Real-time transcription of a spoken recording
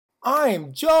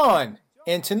I'm John,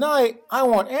 and tonight I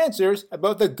want answers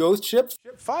about the ghost ship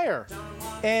fire,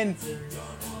 and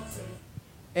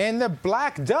the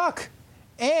black duck,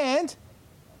 and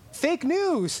fake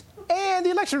news, and the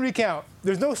election recount.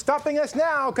 There's no stopping us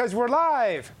now because we're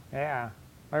live. Yeah.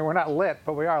 I mean, we're not lit,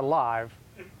 but we are live.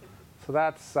 So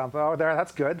that's something. Oh, there.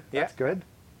 That's good. Yeah. That's good.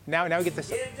 Now we get this.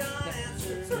 Give John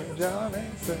answers. Give John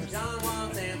answers. John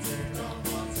wants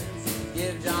answers.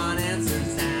 Give John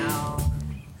answers now.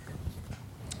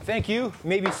 Thank you. You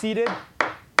may be seated.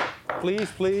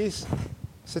 Please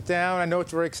sit down. I know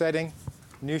it's very exciting.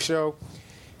 New show.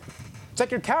 Check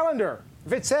your calendar.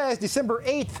 If it says December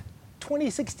 8th,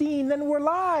 2016, then we're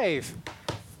live.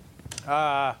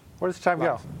 Where does the time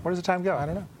go? Live. Where does the time go? I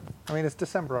don't know. I mean, it's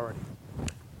December already.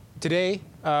 Today,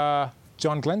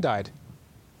 John Glenn died.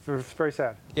 It's very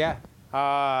sad. Yeah.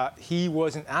 He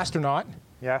was an astronaut.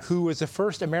 Yes. Who was the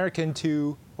first American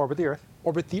to Orbit the Earth.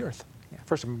 orbit the Earth. Yeah.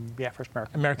 First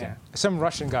American. American. Yeah. Some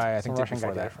Russian guy, I think, Some did Russian before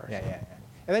guy did that. it first. Yeah.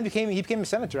 And then he became a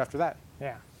senator after that.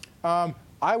 Yeah.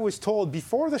 I was told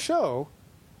before the show,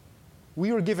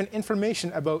 we were given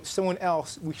information about someone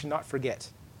else we should not forget.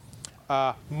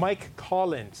 Mike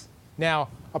Collins. Now,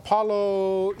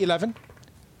 Apollo 11,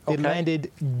 they Okay.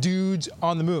 landed dudes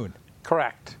on the moon.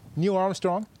 Correct. Neil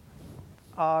Armstrong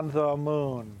On the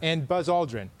moon. and Buzz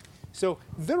Aldrin. So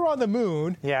they're on the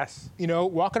moon, Yes.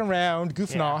 walking around,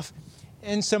 goofing Yeah. off,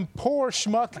 and some poor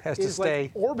schmuck Has to is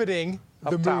stay orbiting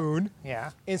the up top. moon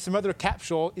Yeah. in some other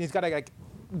capsule, and he's got to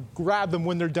grab them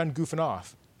when they're done goofing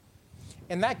off.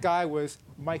 And that guy was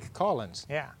Mike Collins.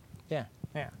 Yeah. Yeah.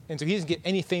 Yeah. And so he doesn't get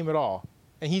any fame at all.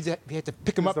 And he had to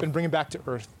pick him up and bring him back to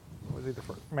Earth. Was he the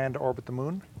first man to orbit the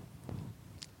moon?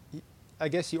 I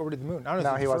guess he orbited the moon. I don't know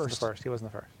No, if he was wasn't the first. He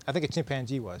wasn't the first. I think a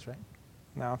chimpanzee was, right?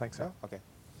 No, I don't think so. Okay.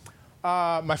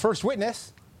 My first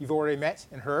witness, you've already met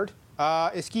and heard,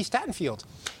 is Keith Stattenfield.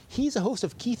 He's a host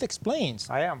of Keith Explains.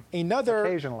 I am. Another.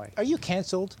 Occasionally. Are you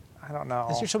canceled? I don't know.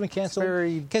 Has your show been canceled?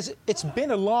 Very. Because it's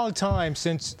been a long time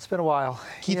since It's been a while.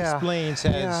 Keith Yeah. Explains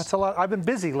has. Yeah, it's a lot. I've been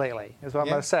busy lately, is what I'm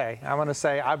Yeah? going to say. I'm going to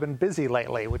say I've been busy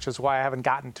lately, which is why I haven't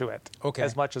gotten to it Okay.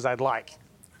 as much as I'd like.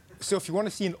 So if you want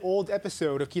to see an old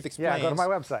episode of Keith Explains, Yeah, go to my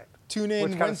website. tune Which in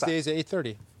kind of Wednesdays at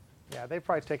 8:30. Yeah, they've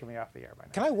probably taken me off the air by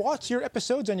now. Can I watch your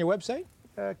episodes on your website?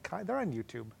 They're on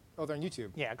YouTube. Oh, they're on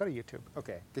YouTube. Yeah, go to YouTube.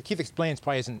 Okay. The Keith Explains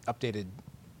probably isn't updated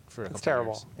for a couple It's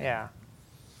terrible. years.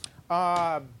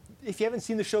 Yeah. If you haven't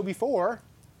seen the show before,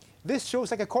 this show is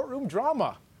like a courtroom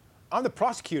drama. I'm the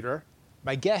prosecutor.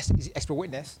 My guest is the expert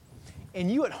witness.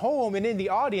 And you at home and in the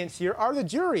audience here are the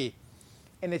jury.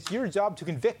 And it's your job to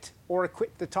convict or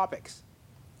acquit the topics.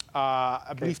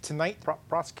 I believe tonight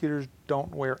Prosecutors don't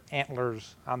wear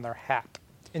antlers on their hat.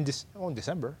 in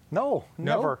December. No,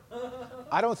 never.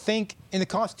 I don't think in the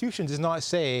Constitution does not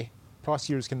say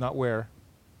prosecutors cannot wear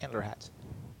antler hats.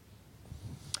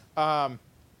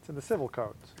 It's in the civil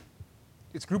codes.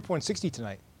 It's Group 160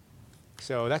 tonight.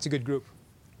 So that's a good group.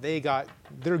 They're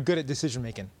good at decision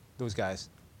making, those guys.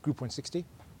 Group 160.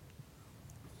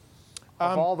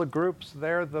 Of all the groups,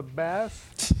 they're the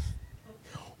best.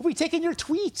 We'll be taking your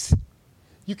tweets.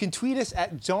 You can tweet us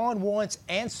at John Wants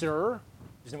Answer.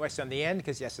 There's no S on the end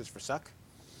because yes is for suck.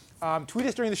 Tweet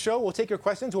us during the show. We'll take your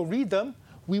questions. We'll read them.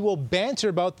 We will banter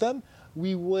about them.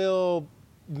 We will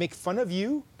make fun of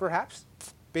you, perhaps,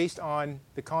 based on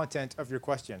the content of your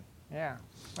question. Yeah.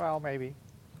 Well, maybe.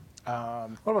 What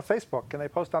about Facebook? Can they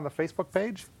post on the Facebook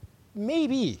page?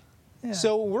 Maybe. Yeah.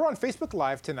 So we're on Facebook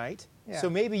Live tonight. Yeah. So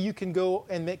maybe you can go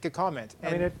and make a comment.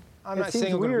 I mean, I'm it not seems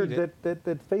saying I'm gonna weird read it.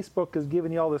 that Facebook is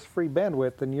giving you all this free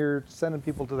bandwidth and you're sending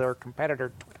people to their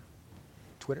competitor Twitter.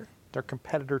 Twitter? Their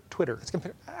competitor Twitter.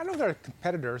 I don't know if they're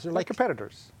competitors. They're Like like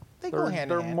competitors. They go hand in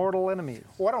They're hand. mortal enemies.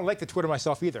 Well, I don't like the Twitter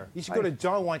myself either. You should go to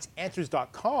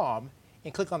johnwantsanswers.com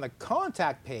and click on the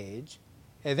contact page,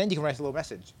 and then you can write a little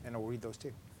message, and we'll read those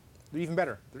too. They're even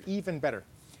better.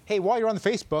 Hey, while you're on the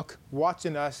Facebook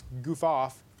watching us goof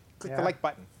off, click the Yeah. like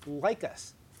button. Like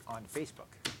us on Facebook.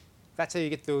 That's how you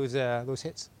get those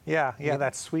hits. Yeah,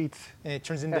 that's sweet And it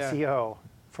turns into SEO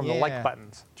from the like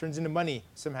buttons. Turns into money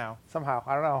somehow. Somehow,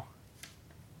 I don't know.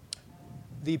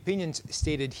 The opinions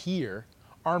stated here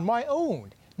are my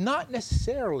own, not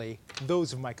necessarily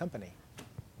those of my company.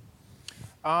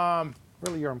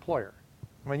 Really, your employer.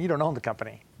 I mean, you don't own the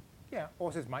company. Yeah, well,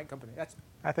 it says my company.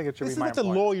 I think it should This be is my what the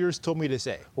employer. lawyers told me to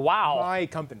say. Wow. My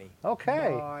company. Okay.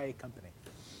 My company.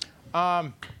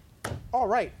 All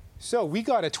right. So we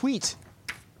got a tweet.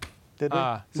 Did we?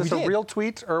 Is this we a did. real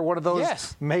tweet or one of those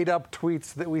Yes. made-up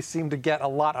tweets that we seem to get a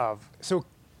lot of? So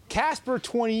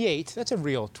Casper28, that's a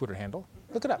real Twitter handle.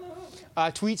 Look it up.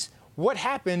 Tweets, what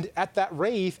happened at that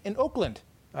rave in Oakland?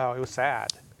 Oh, it was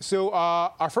sad. So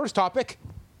our first topic,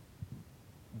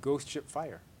 ghost ship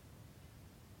fire.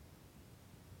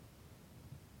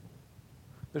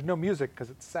 There's no music because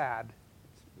it's sad.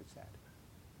 It's sad.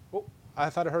 Oh, I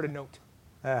thought I heard a note.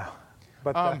 Yeah.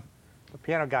 But the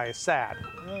piano guy is sad.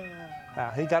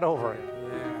 He got over it.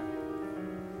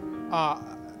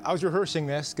 I was rehearsing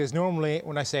this because normally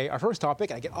when I say our first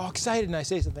topic, I get all excited and I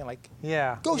say something like,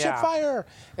 Yeah. ghost ship fire.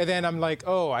 And then I'm like,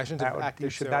 oh, I shouldn't have acted You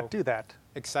should so not do that.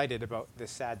 excited about this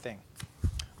sad thing.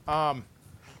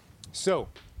 So,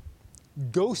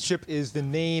 ghost ship is the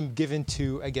name given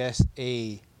to, I guess,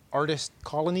 a artist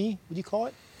colony, would you call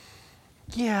it?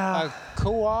 Yeah. A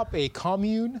co-op, a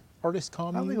commune, artist I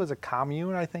don't commune? think it was a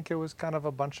commune. I think it was kind of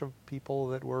a bunch of people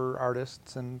that were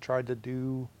artists and tried to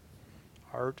do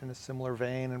art in a similar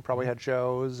vein and probably had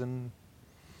shows. And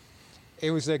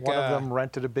It was like one of them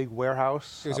rented a big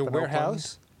warehouse. it was up a in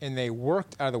warehouse, and they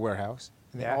worked out of the warehouse,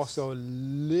 and they Yes. also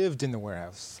lived in the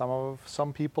warehouse. Oakland.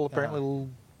 Some people apparently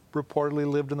reportedly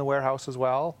lived in the warehouse as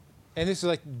well. And this is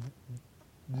like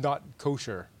not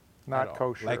kosher. Not at all.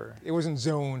 kosher. Like, it wasn't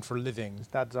zoned for living,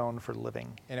 It's not zoned for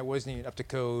living. and it wasn't even up to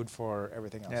code for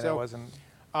everything else. Yeah, so, that wasn't.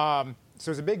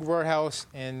 so it's a big warehouse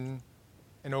in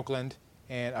Oakland,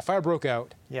 and a fire broke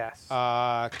out, Yes.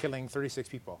 killing 36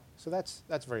 people. So that's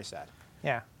very sad.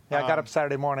 Yeah. I got up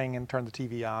Saturday morning and turned the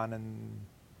TV on, and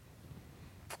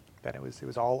then it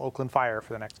was all Oakland fire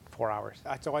for the next 4 hours.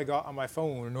 That's all I got on my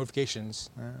phone, notifications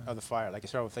of the fire. Like, I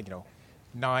started with, like,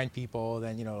 9 people,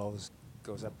 then, all this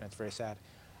goes up, and it's very sad.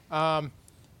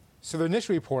 So the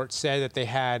initial report said that they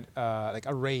had, like,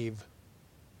 a rave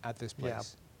at this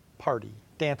place. Party,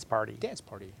 dance party. Dance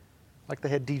party. Like they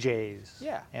had DJs.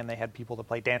 Yeah. And they had people to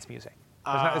play dance music.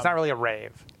 It's not really a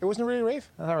rave. It wasn't really a rave,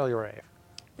 It's not really a rave.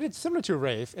 but it's similar to a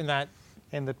rave in that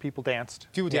And that people danced.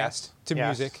 people Yes. danced to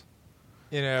Yes. music,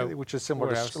 Which is similar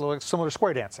warehouse. to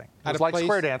square dancing. At It's a like place-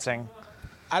 square dancing,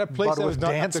 at a place but that was with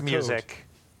not dance up to code. music.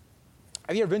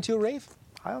 Have you ever been to a rave?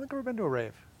 I don't think I've ever been to a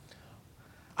rave.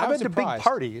 I'm I've been to big surprised.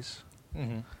 parties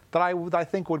that I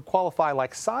think would qualify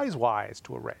like size-wise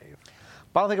to a rave.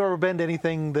 But I don't think I've ever been to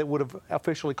anything that would have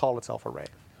officially called itself a rave.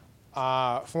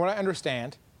 From what I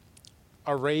understand,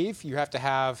 a rave, you have to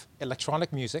have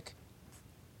electronic music,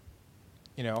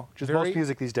 Which is most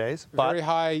music these days. But very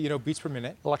high, beats per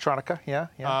minute. electronica, yeah.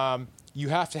 You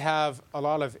have to have a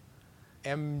lot of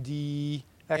MDMA,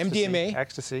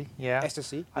 Ecstasy, yeah.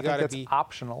 ecstasy. You I think gotta that's be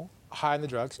optional. high on the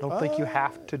drugs. I don't think you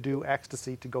have to do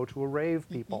ecstasy to go to a rave,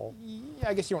 people. Yeah,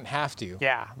 I guess you don't have to.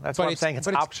 Yeah, that's But what I'm saying. It's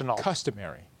but optional.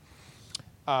 customary.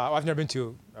 I've never been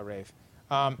to a rave.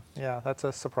 Yeah, that's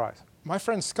a surprise. My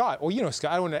friend Scott, well,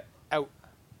 Scott, I don't want to out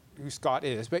who Scott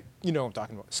is, but you know what I'm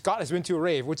talking about. Scott has been to a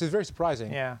rave, which is very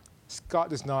surprising. Yeah. Scott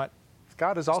does not.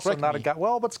 Scott is also Strike not a me. guy.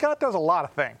 Well, but Scott does a lot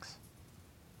of things.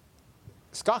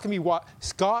 Scott can be what?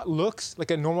 Scott looks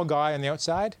like a normal guy on the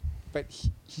outside, but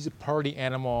he's a party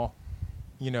animal,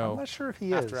 I'm not sure if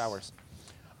he after is. hours.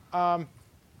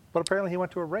 But apparently he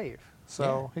went to a rave.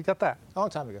 So he got that. A long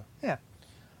time ago. Yeah.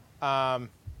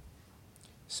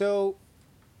 So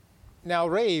now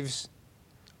raves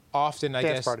often, I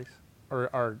Dance guess, parties.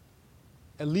 are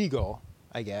illegal,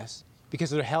 I guess, because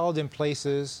they're held in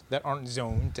places that aren't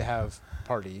zoned to have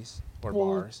parties or Well-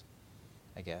 bars,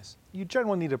 I guess. You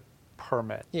generally need a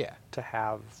permit Yeah. to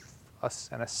have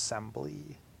an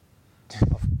assembly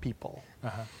of people.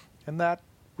 And that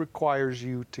requires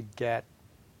you to get,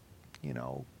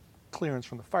 clearance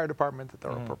from the fire department that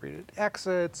there are appropriate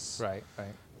exits. Right.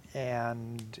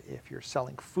 And if you're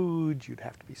selling food, you'd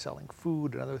have to be selling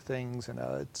food and other things in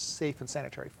a safe and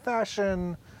sanitary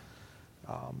fashion.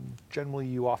 Generally,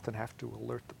 you often have to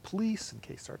alert the police in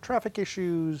case there are traffic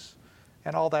issues.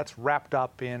 And all that's wrapped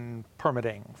up in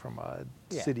permitting from a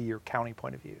Yeah. city or county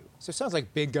point of view. So it sounds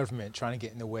like big government trying to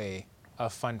get in the way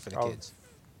of fun for the Of- kids.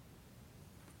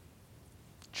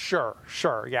 Sure.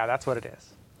 Yeah, that's what it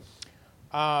is.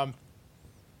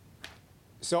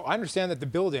 So I understand that the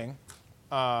building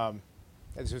that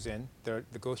this was in, the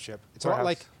ghost ship, it's a lot Warehouse.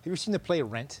 like, have you seen the play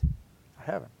Rent? I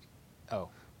haven't. Oh.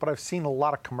 But I've seen a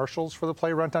lot of commercials for the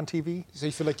play Rent on TV. So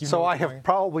you feel like you know So what I you're have doing?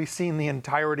 probably seen the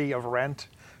entirety of Rent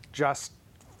just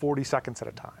 40 seconds at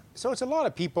a time. So it's a lot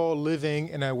of people living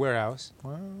in a warehouse,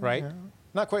 right? yeah.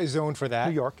 Not quite zoned for that.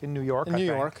 In New York. In I New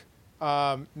think. York.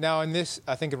 Now in this,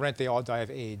 I think in Rent, they all die of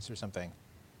AIDS or something.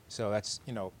 So that's,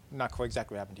 not quite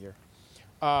exactly what happened here.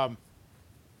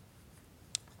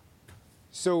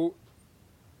 So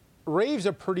raves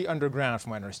are pretty underground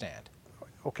from what I understand.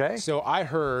 Okay. So I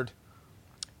heard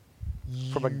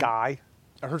From a guy.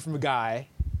 I heard from a guy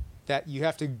that you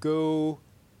have to go,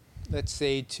 let's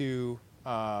say, to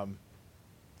a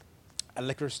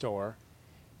liquor store,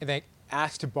 and then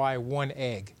asked to buy 1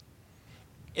 egg.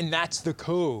 And that's the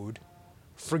code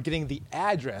for getting the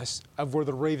address of where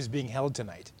the rave is being held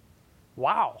tonight.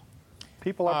 Wow.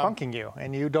 People are punking you,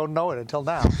 and you don't know it until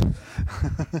now.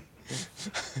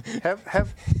 I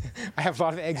have a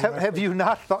lot of eggs. Have you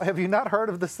not heard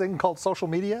of this thing called social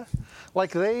media?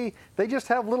 Like they just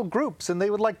have little groups, and they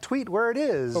would like tweet where it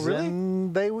is. Oh, really?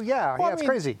 And it's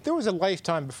crazy. There was a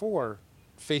lifetime before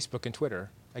Facebook and Twitter,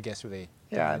 I guess, where they.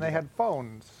 Yeah, and they had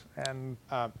phones. And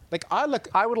I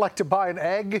would like to buy an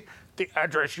egg. The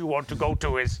address you want to go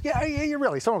to is. Yeah, you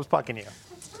really. Someone was punking you.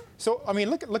 So I mean,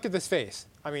 look at this face.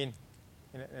 I mean,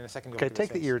 in a second. Okay,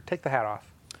 take the hat off.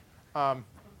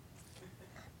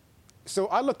 So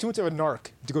I look too much of a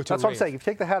narc to go to. That's what I'm saying. If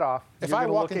you take the hat off, if you're I going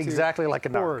to walk look into exactly like a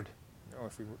narc.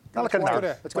 Not like a narc.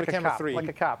 Let's go to camera 3. Like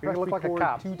a cop. You're going to look like a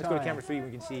cop. Let's go to camera 3.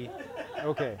 We can see.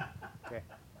 Okay.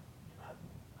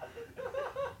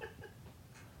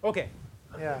 Okay.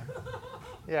 Yeah.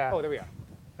 Yeah. Oh, there we are.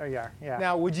 There you are. Yeah.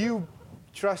 Now, would you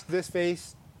trust this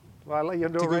face? Well, I let you to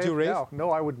go to a rave?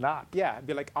 No, I would not. Yeah, it'd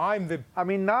be like I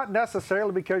mean, not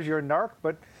necessarily because you're a narc,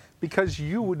 but because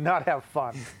you would not have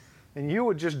fun, and you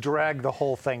would just drag the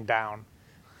whole thing down.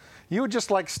 You would just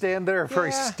like stand there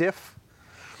very stiff.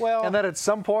 Well, and then at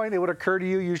some point it would occur to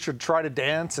you you should try to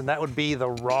dance, and that would be the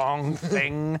wrong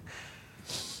thing.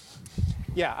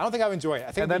 Yeah, I don't think I would enjoy it.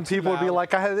 I think and then people would be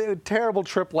like, I had a terrible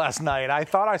trip last night. I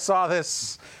thought I saw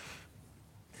this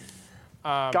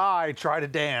guy try to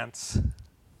dance.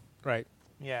 Right.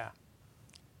 Yeah.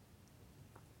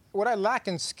 What I lack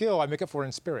in skill, I make up for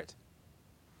in spirit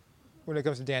when it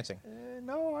comes to dancing.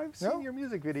 No, I've seen your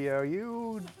music video.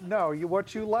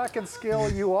 What you lack in skill,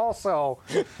 you also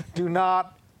do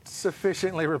not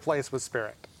sufficiently replace with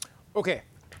spirit. Okay.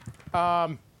 We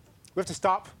have to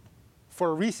stop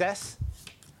for a recess.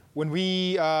 When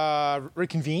we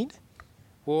reconvene,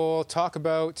 we'll talk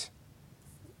about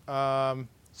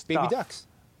baby ducks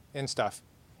and stuff.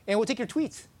 And we'll take your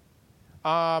tweets.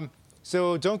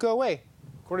 So don't go away.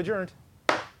 Court adjourned.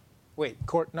 Wait, not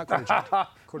court adjourned. Court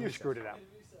You recess. screwed it up.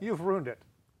 You've ruined it.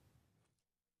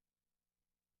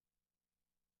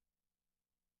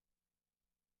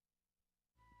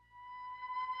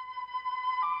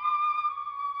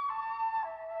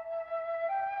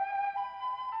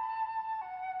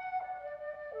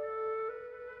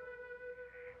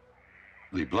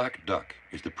 The black duck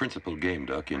is the principal game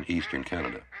duck in eastern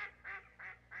Canada.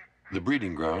 The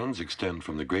breeding grounds extend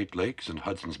from the Great Lakes and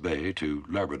Hudson's Bay to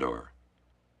Labrador.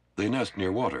 They nest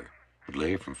near water, but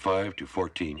lay from 5 to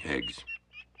 14 eggs.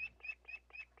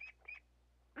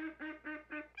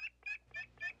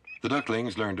 The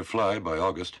ducklings learn to fly by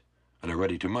August and are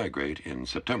ready to migrate in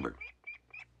September.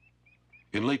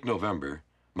 In late November,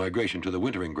 migration to the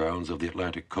wintering grounds of the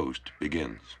Atlantic coast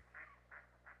begins.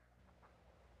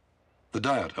 The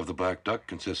diet of the black duck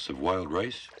consists of wild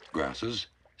rice, grasses,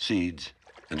 seeds,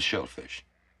 and shellfish.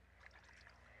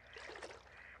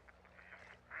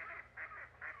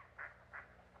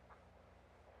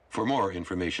 For more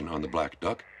information on the black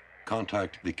duck,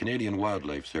 contact the Canadian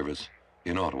Wildlife Service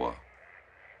in Ottawa.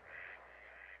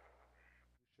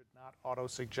 Should not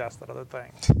auto-suggest that other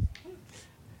thing.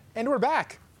 And we're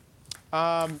back.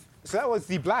 So that was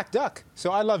the black duck.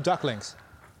 So I love ducklings.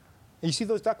 You see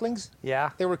those ducklings? Yeah.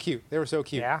 They were cute. They were so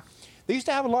cute. Yeah. They used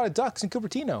to have a lot of ducks in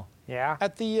Cupertino. Yeah.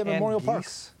 At the Memorial Park.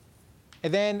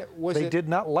 And then they did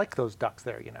not like those ducks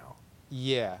there, you know.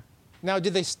 Yeah. Now,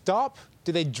 did they stop?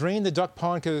 Did they drain the duck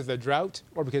pond because of the drought,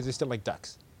 or because they still like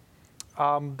ducks?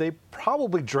 They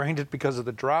probably drained it because of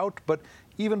the drought, but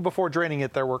even before draining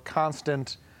it, there were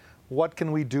constant, what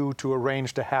can we do to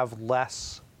arrange to have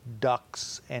less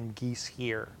ducks and geese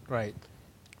here? Right.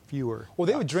 Fewer. Well,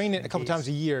 they would drain it a couple times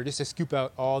a year just to scoop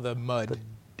out all the mud.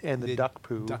 And the duck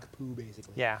poo. Duck poo,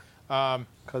 basically. Yeah.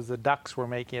 Because the ducks were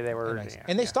making, they were... Nice.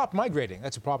 And they stopped migrating.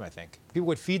 That's a problem, I think. People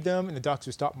would feed them, and the ducks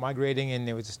would stop migrating, and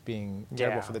it was just being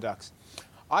terrible for the ducks.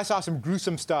 I saw some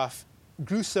gruesome stuff,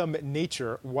 gruesome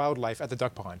nature, wildlife at the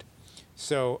duck pond.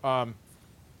 So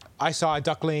I saw a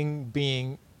duckling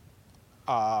being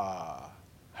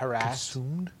harassed.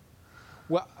 Consumed?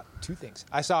 Well, two things.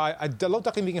 I saw a little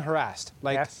duckling being harassed.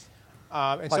 Like, yes.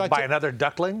 And like so by another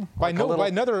duckling? By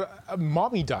another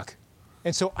mommy duck.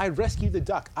 And so I rescued the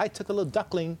duck. I took a little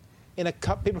duckling in a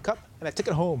paper cup, and I took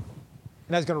it home.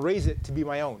 And I was going to raise it to be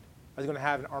my own. I was going to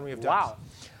have an army of ducks. Wow.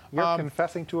 You're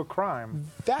confessing to a crime.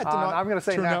 That did not I'm going to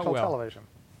say turn out national well. television.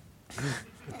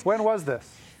 When was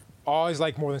this? Oh, it was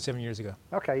like more than 7 years ago.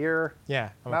 Okay, you're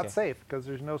I'm not okay. safe because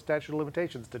there's no statute of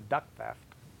limitations to duck theft.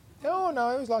 No,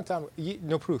 it was a long time.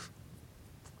 No proof.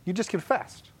 You just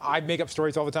confessed. I make up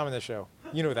stories all the time on this show.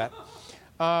 You know that.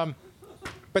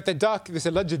 But the duck, this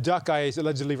alleged duck I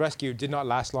allegedly rescued, did not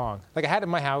last long. Like I had it in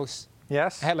my house.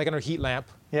 Yes. I had like under a heat lamp.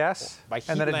 Yes. By heat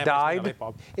And then it lamp, I was thinking died. light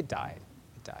bulb. It died.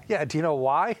 It died. Yeah. Do you know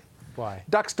why? Why?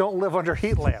 Ducks don't live under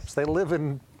heat lamps. They live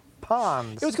in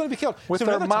ponds It was going to be killed. with So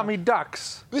their another mommy time-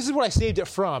 ducks. This is what I saved it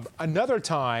from. Another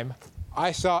time,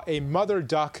 I saw a mother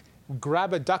duck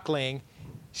grab a duckling,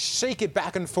 shake it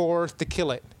back and forth to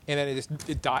kill it, and then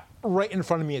it died right in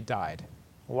front of me. It died.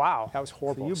 Wow. That was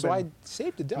horrible. you've So I been-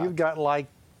 saved a duck. You've got like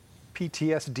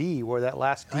PTSD, where that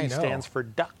last I D know. stands for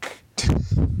duck.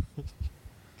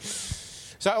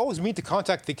 So I always mean to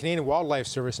contact the Canadian Wildlife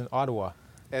Service in Ottawa,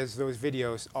 as those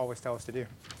videos always tell us to do.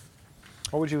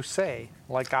 What would you say?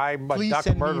 Like, I'm a Please duck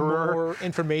send murderer. me more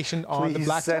information on the Please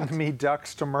black send duck. me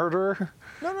ducks to murder.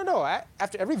 No.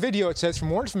 After every video, it says for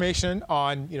more information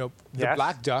on the Yes.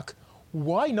 black duck,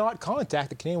 why not contact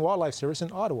the Canadian Wildlife Service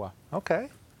in Ottawa? Okay.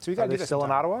 So we got Are to they do that still in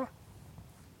sometime. Ottawa?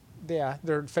 Yeah,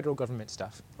 they're federal government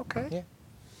stuff. Okay. Yeah.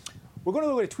 We're going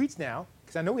to look at tweets now,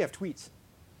 because I know we have tweets.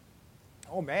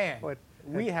 Oh, man. What?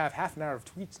 We have half an hour of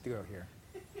tweets to go here.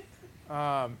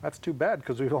 That's too bad,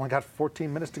 because we've only got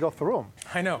 14 minutes to go through them.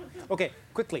 I know. Okay,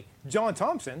 quickly. John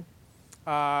Thompson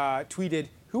tweeted,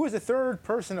 who was the third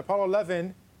person Apollo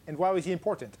 11 and why was he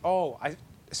important? Oh, I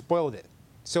spoiled it.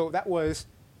 So that was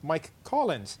Mike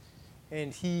Collins.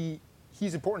 And he's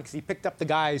important because he picked up the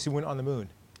guys who went on the moon.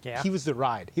 Yeah. He was the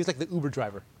ride. He was like the Uber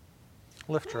driver.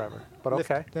 Lyft driver, but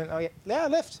Lyft. okay. Oh, yeah,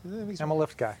 Lyft. I'm a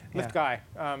Lyft guy. Lyft yeah.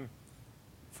 guy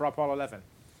for Apollo 11.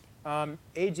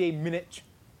 AJ Minich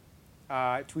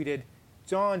tweeted,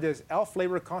 John, does elf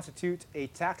labor constitute a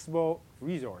taxable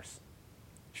resource?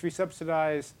 Should we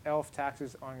subsidize elf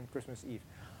taxes on Christmas Eve?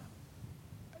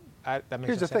 That makes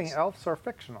Here's no the thing, sense. elves are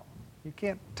fictional. You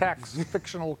can't tax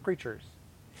fictional creatures.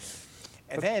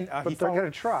 And then But they're going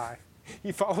to try.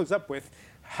 he follows up with,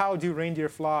 how do reindeer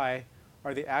fly?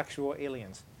 Are they actual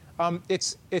aliens?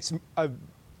 It's a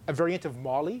variant of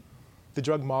Molly, the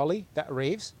drug Molly that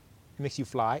raves. It makes you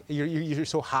fly. You're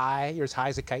so high, you're as high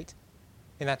as a kite.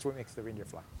 And that's what makes the reindeer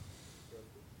fly.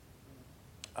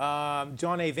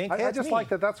 John A. Vink. I just like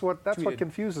that. That's what tweeted,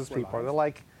 confuses "We're people. live." They're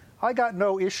like, I got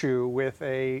no issue with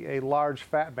a large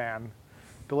fat man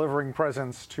delivering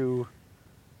presents to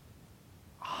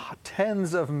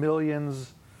tens of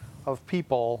millions of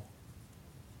people,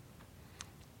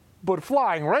 but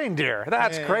flying reindeer,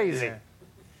 that's Yeah, crazy. yeah.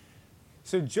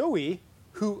 So Joey,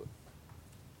 who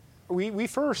we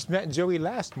first met Joey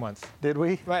last month. Did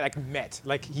we? Right, like met.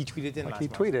 Like he tweeted in Like last he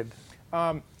month.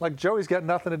 tweeted. Like Joey's got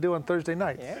nothing to do on Thursday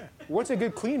nights. Yeah. What's a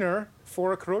good cleaner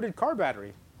for a corroded car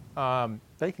battery?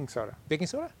 Baking soda. Baking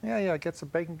soda? Yeah. Get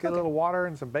a little water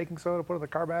and some baking soda, put it in the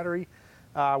car battery.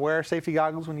 Wear safety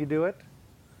goggles when you do it.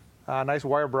 Nice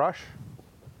wire brush.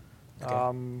 Okay.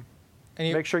 And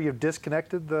you, Make sure you've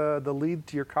disconnected the lead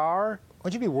to your car.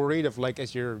 wouldn't you be worried of like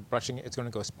as you're brushing it, it's going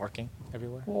to go sparking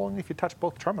everywhere? Well, and if you touch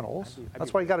both terminals, I'd be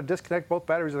that's why you got to disconnect both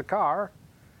batteries of the car.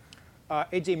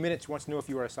 AJ Minich wants to know if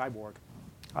you are a cyborg.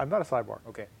 I'm not a cyborg.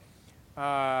 Okay.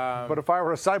 But if I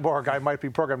were a cyborg, I might be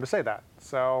programmed to say that.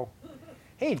 So,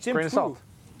 Hey, Jim Grain of True. salt.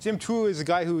 Jim True is a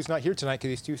guy who's not here tonight because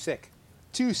he's too sick.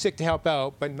 Too sick to help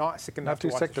out, but not sick enough not too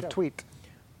to watch sick the to show. tweet.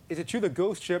 Is it true the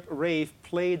ghost ship Rafe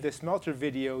played the smelter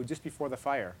video just before the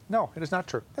fire? No, it is not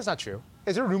true. That's not true.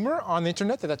 Is there a rumor on the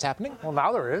internet that that's happening? Well,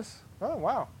 now there is. Oh,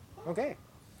 wow. Okay.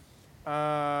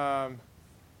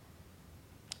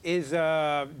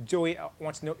 Joey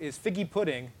wants to know, is figgy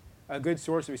pudding a good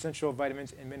source of essential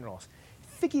vitamins and minerals?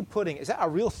 Figgy pudding, is that a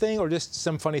real thing or just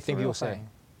some funny thing real people say? thing.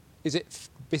 Is it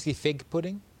basically fig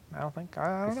pudding? I don't think.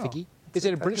 I don't know. Figgy? Is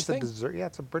it a British It's thing? dessert. Yeah,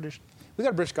 it's a British. We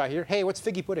got a British guy here. Hey, what's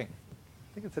figgy pudding?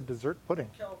 I think it's a dessert pudding.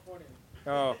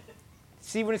 Oh.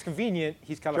 See, when it's convenient,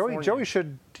 he's Californian. Joey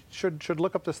should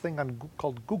look up this thing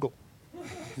called Google.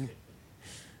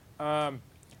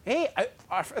 Hey,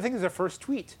 I think it's our first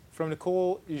tweet from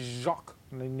Nicole Jacques.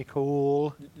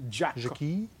 Nicole Jacques.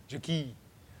 Jackie.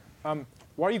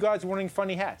 Why are you guys wearing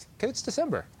funny hats? Because it's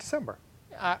December. December.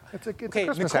 It's a Okay,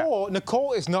 Christmas hat.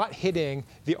 Nicole is not hitting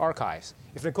the archives.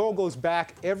 If Nicole goes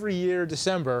back every year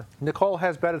December, Nicole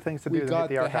has better things to do we than hit got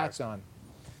the the archives. hats on.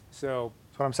 So,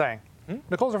 That's what I'm saying.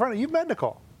 Nicole's a friend. You've met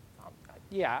Nicole.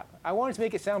 yeah, I wanted to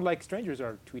make it sound like strangers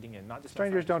are tweeting in, not just our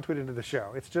Strangers friends. don't tweet into the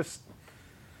show. It's just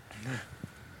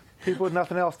people with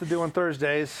nothing else to do on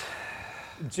Thursdays.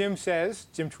 Jim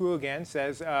True again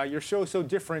says, your show is so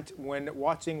different when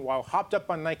watching while hopped up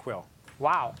on NyQuil.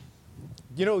 Wow.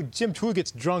 You know, Jim True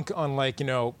gets drunk on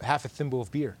half a thimble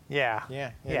of beer. Yeah.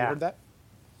 Yeah. You heard that?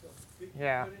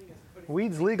 Yeah.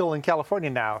 Weed's legal in California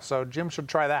now, so Jim should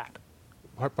try that.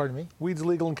 Pardon me? Weed's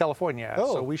legal in California,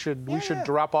 Oh. so we should Yeah.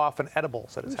 drop off an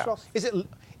edibles at his house. Is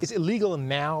it legal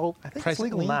now? I think it's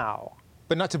presently? legal now.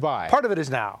 But not to buy. Part of it is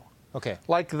now. Okay.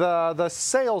 Like the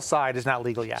sales side is not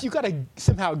legal yet. You got to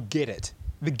somehow get it.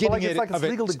 The getting Well, it it's of it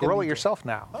legal to is grow it illegal. yourself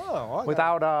now. Oh, I got it.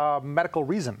 without a medical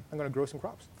reason. I'm going to grow some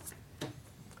crops.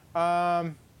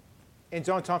 And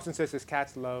John Thompson says his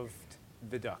cats loved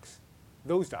the ducks.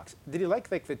 Those ducks. Did he like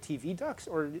the TV ducks,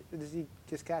 or does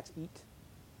his cats eat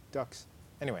ducks?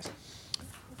 Anyways.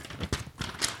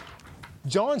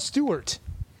 John Stewart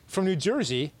from New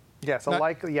Jersey. Yes,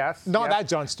 Not yes. that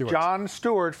John Stewart. John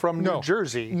Stewart from New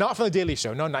Jersey. Not from The Daily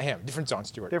Show. No, not him. Different John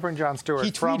Stewart. Different John Stewart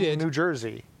He from tweeted, New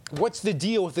Jersey. What's the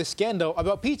deal with this scandal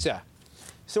about pizza?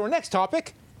 So our next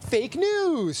topic, fake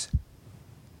news.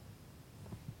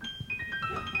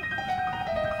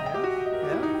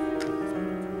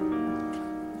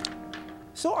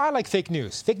 So I like fake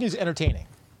news. Fake news is entertaining.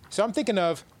 So I'm thinking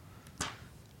of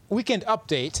Weekend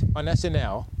Update on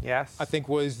SNL. Yes. I think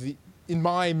was in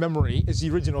my memory, is the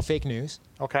original fake news.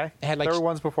 Okay. It had, like, there were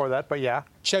ones before that, but yeah.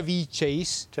 Chevy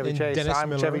Chase. Chevy and Chase. Dennis I'm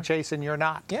Miller. Chevy Chase and you're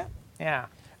not. Yeah. Yeah.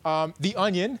 The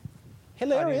Onion.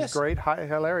 Hilarious. Onion's great.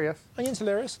 Hilarious. Onion's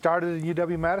hilarious. Started at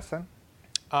UW-Madison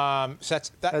So that's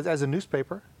that. as a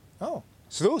newspaper. Oh,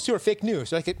 so those two are fake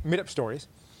news. Like made-up stories.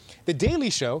 The Daily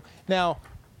Show. Now,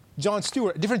 Jon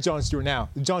Stewart, different Jon Stewart now.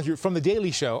 Jon Stewart from The Daily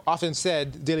Show often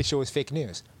said The Daily Show was fake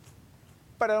news.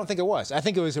 But I don't think it was. I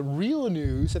think it was a real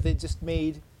news that they just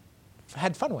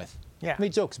had fun with. Yeah.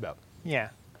 Made jokes about. Yeah.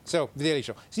 So, The Daily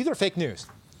Show. So these are fake news.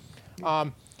 You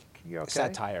okay?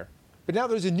 Satire. But now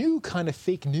there's a new kind of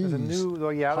fake news. There's a new,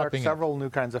 well, yeah, there are popping up. several new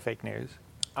kinds of fake news.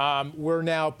 Where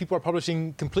now people are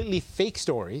publishing completely fake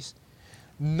stories,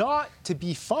 not to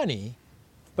be funny,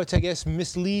 but to, I guess,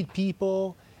 mislead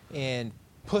people and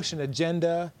push an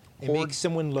agenda and make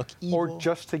someone look evil. Or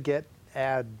just to get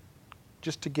ad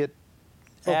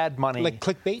money, like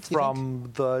clickbait, you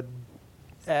from the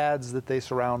ads that they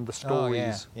surround the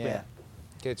stories. Oh, yeah.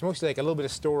 Okay, it's mostly like a little bit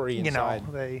of story inside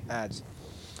ads.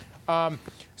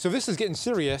 So this is getting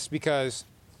serious because,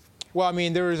 well, I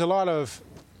mean, there was a lot of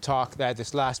talk that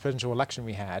this last presidential election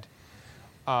we had,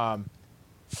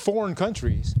 foreign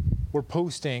countries were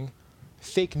posting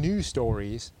fake news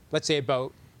stories, let's say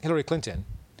about Hillary Clinton,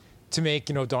 to make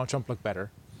Donald Trump look better,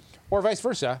 or vice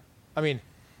versa. I mean,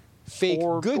 fake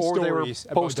good or stories they were about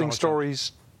posting Donald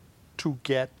stories to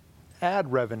get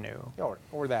ad revenue. Trump.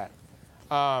 Or that.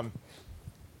 And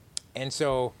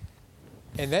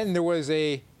then there's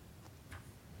a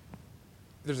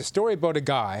story about a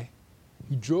guy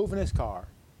who drove in his car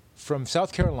from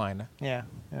South Carolina, Yeah.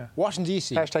 Washington,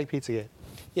 D.C. Hashtag Pizzagate.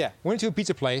 Yeah, went to a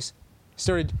pizza place,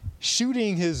 started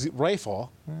shooting his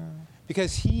rifle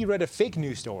because he read a fake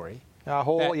news story A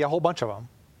whole bunch of them.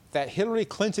 that Hillary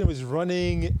Clinton was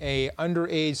running a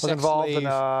underage Was sex involved slave in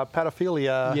a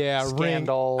pedophilia ring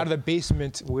scandal out of the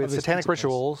basement with of his satanic pizza place.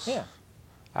 rituals Yeah.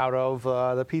 out of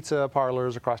the pizza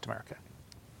parlors across America.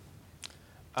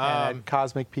 And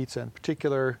Cosmic Pizza in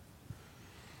particular,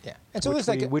 Yeah. And so there's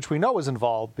like which we know is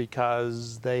involved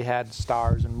because they had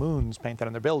stars and moons painted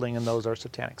on their building, and those are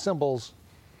satanic symbols.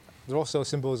 they're also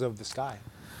symbols of the sky.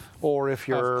 Or if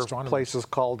your astronomers. place is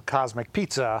called Cosmic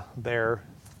Pizza, they're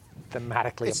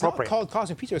thematically It's appropriate. not called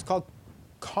Cosmic Pizza. It's called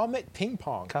Comet Ping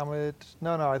Pong. Comet?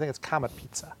 No, I think it's Comet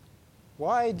Pizza.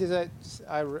 Why does that?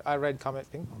 I read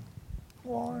Comet Ping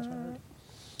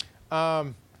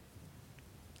Pong.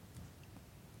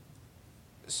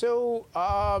 So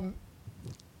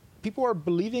people are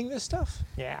believing this stuff.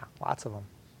 Yeah, lots of them.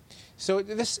 So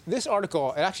this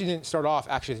article, it actually didn't start off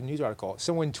actually as a news article.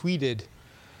 Someone tweeted,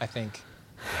 I think.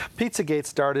 Pizzagate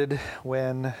started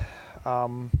when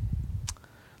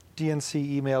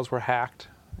DNC emails were hacked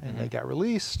and they got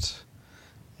released.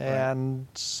 And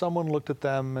someone looked at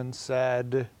them and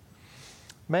said,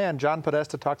 man, John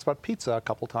Podesta talks about pizza a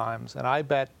couple times, and I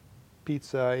bet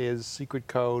pizza is secret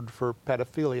code for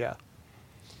pedophilia.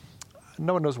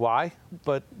 No one knows why,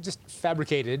 but Just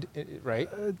fabricated, right?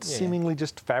 seemingly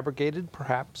just fabricated,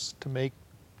 perhaps to make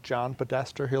John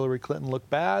Podesta or Hillary Clinton look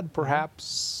bad,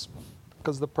 perhaps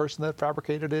because the person that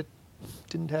fabricated it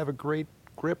didn't have a great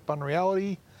grip on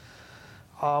reality.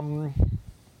 From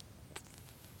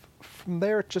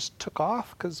there, it just took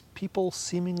off because people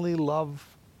seemingly love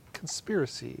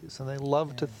conspiracies, and they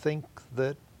love to think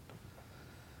that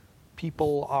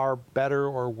people are better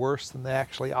or worse than they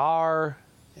actually are,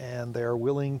 and they're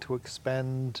willing to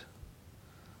expend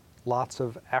lots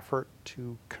of effort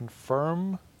to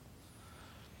confirm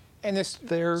And this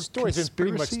their story's been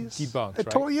pretty much conspiracies. debunked, right?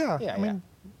 Totally, yeah. I mean,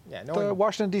 no the one,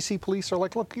 Washington, D.C. police are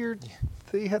like, look,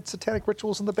 they had satanic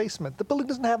rituals in the basement. The building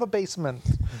doesn't have a basement.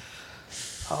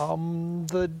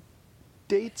 The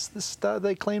dates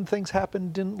they claimed things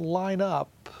happened didn't line up.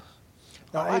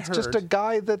 Now, It's just a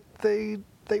guy that they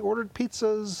ordered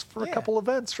pizzas for a Yeah. couple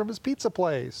events from his pizza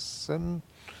place, and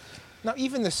Now,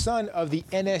 even the son of the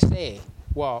NSA,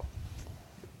 well,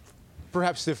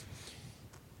 perhaps the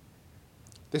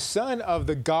son of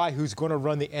the guy who's going to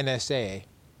run the NSA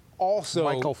also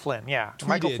Michael Flynn,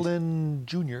 Michael tweeted- Flynn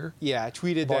Jr.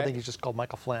 tweeted Well, I that think he's just called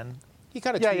Michael Flynn. he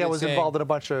kind of Yeah, was involved in a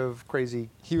bunch of crazy.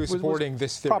 he was supporting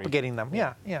this theory. propagating them.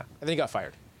 Yeah. And then he got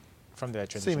fired from the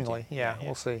transition Seemingly, team. yeah.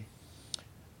 We'll see.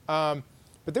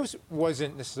 But this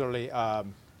wasn't necessarily a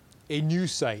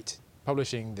news site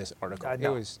publishing this article.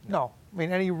 No, It was no. I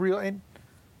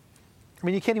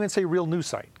mean, you can't even say real news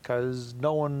site because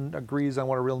no one agrees on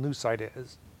what a real news site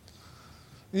is.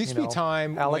 There used to be a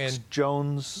time Alex when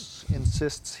Jones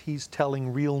insists he's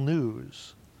telling real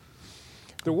news,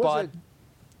 there was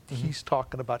but he's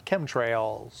talking about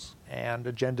chemtrails and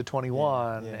Agenda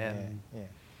 21 and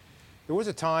there was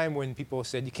a time when people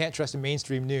said you can't trust the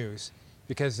mainstream news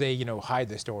because they, hide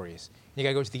the stories. You got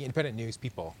to go to the independent news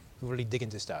people who really dig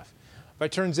into stuff. But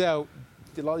it turns out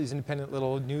a lot of these independent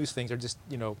little news things are just,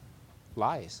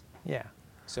 lies. yeah.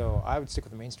 So I would stick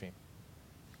with the mainstream.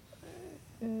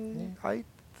 I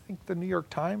think the New York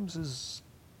Times is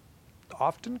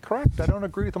often correct. I don't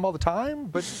agree with them all the time,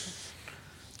 but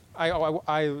I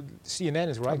CNN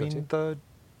is where I go to.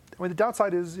 the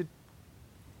downside is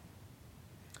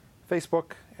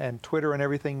Facebook and Twitter and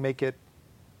everything make it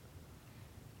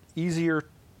easier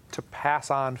to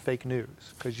pass on fake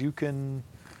news because you can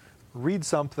read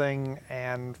something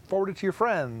and forward it to your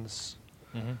friends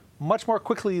much more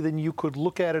quickly than you could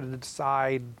look at it and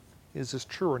decide is this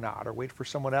true or not, or wait for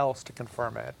someone else to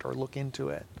confirm it or look into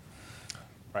it.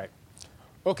 Right.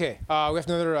 Okay. We have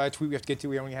another tweet we have to get to.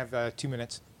 We only have 2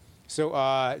 minutes. So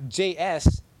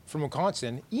JS from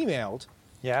Wisconsin emailed,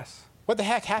 Yes. what the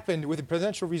heck happened with the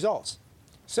presidential results?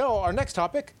 So our next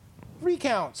topic,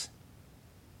 recounts.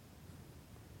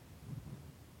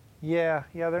 Yeah,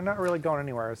 they're not really going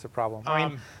anywhere is the problem. I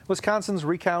mean, Wisconsin's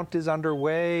recount is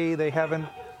underway. They haven't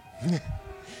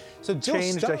So Jill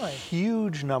changed a Stein.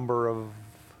 huge number of...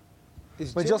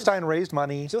 Is Jill Stein raised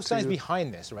money. Jill Stein's to-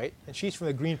 behind this, right? And she's from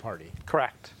the Green Party.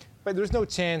 Correct. But there's no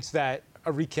chance that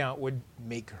a recount would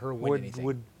make her win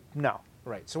anything. No.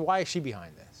 Right. So why is she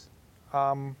behind this?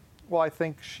 Well, I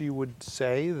think she would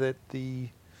say that the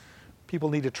people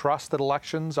need to trust that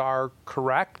elections are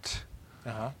correct,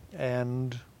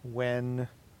 and when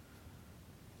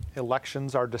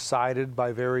elections are decided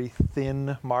by very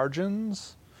thin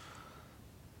margins,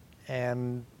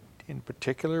 and in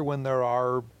particular when there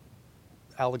are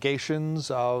allegations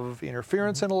of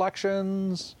interference in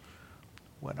elections,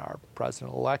 when our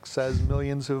president-elect says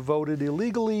millions have voted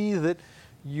illegally, that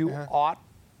you ought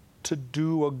to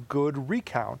do a good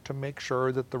recount to make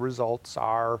sure that the results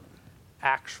are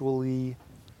actually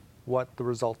what the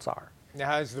results are. Now,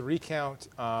 has the recount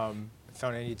found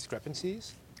any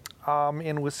discrepancies?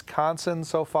 In Wisconsin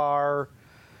so far,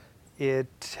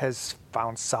 it has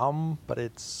found some, but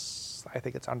I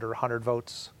think it's under 100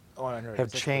 votes Oh, I know.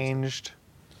 have changed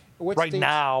What right states-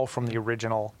 now from the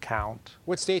original count.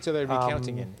 What states are they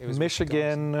recounting in? It was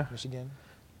Michigan. Wisconsin.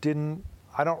 Michigan.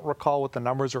 I don't recall what the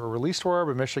numbers are released were,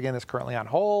 but Michigan is currently on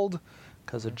hold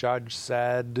because a judge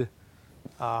said,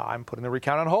 I'm putting the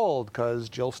recount on hold because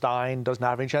Jill Stein does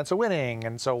not have any chance of winning.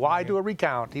 And so why do a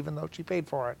recount even though she paid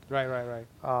for it? Right.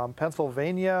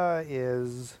 Pennsylvania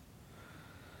is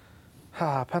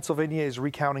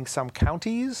recounting some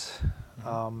counties.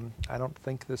 I don't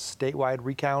think the statewide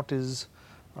recount is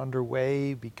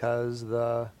underway because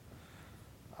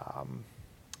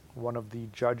one of the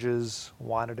judges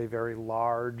wanted a very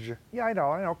large. Yeah, I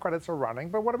know. Credits are running,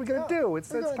 but what are we going to do? It's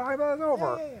time is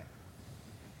over.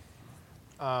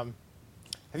 Have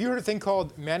you heard a thing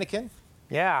called mannequin?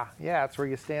 Yeah, it's where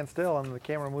you stand still and the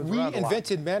camera moves We around a lot.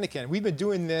 invented mannequin. We've been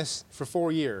doing this for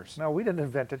 4 years. No, we didn't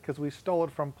invent it because we stole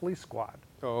it from Police Squad.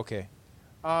 Oh, okay.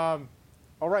 All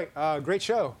right. Great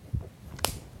show.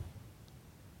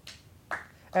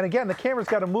 And again, the camera's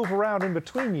got to move around in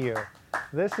between you.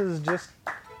 This is just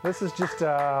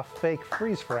a fake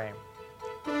freeze frame.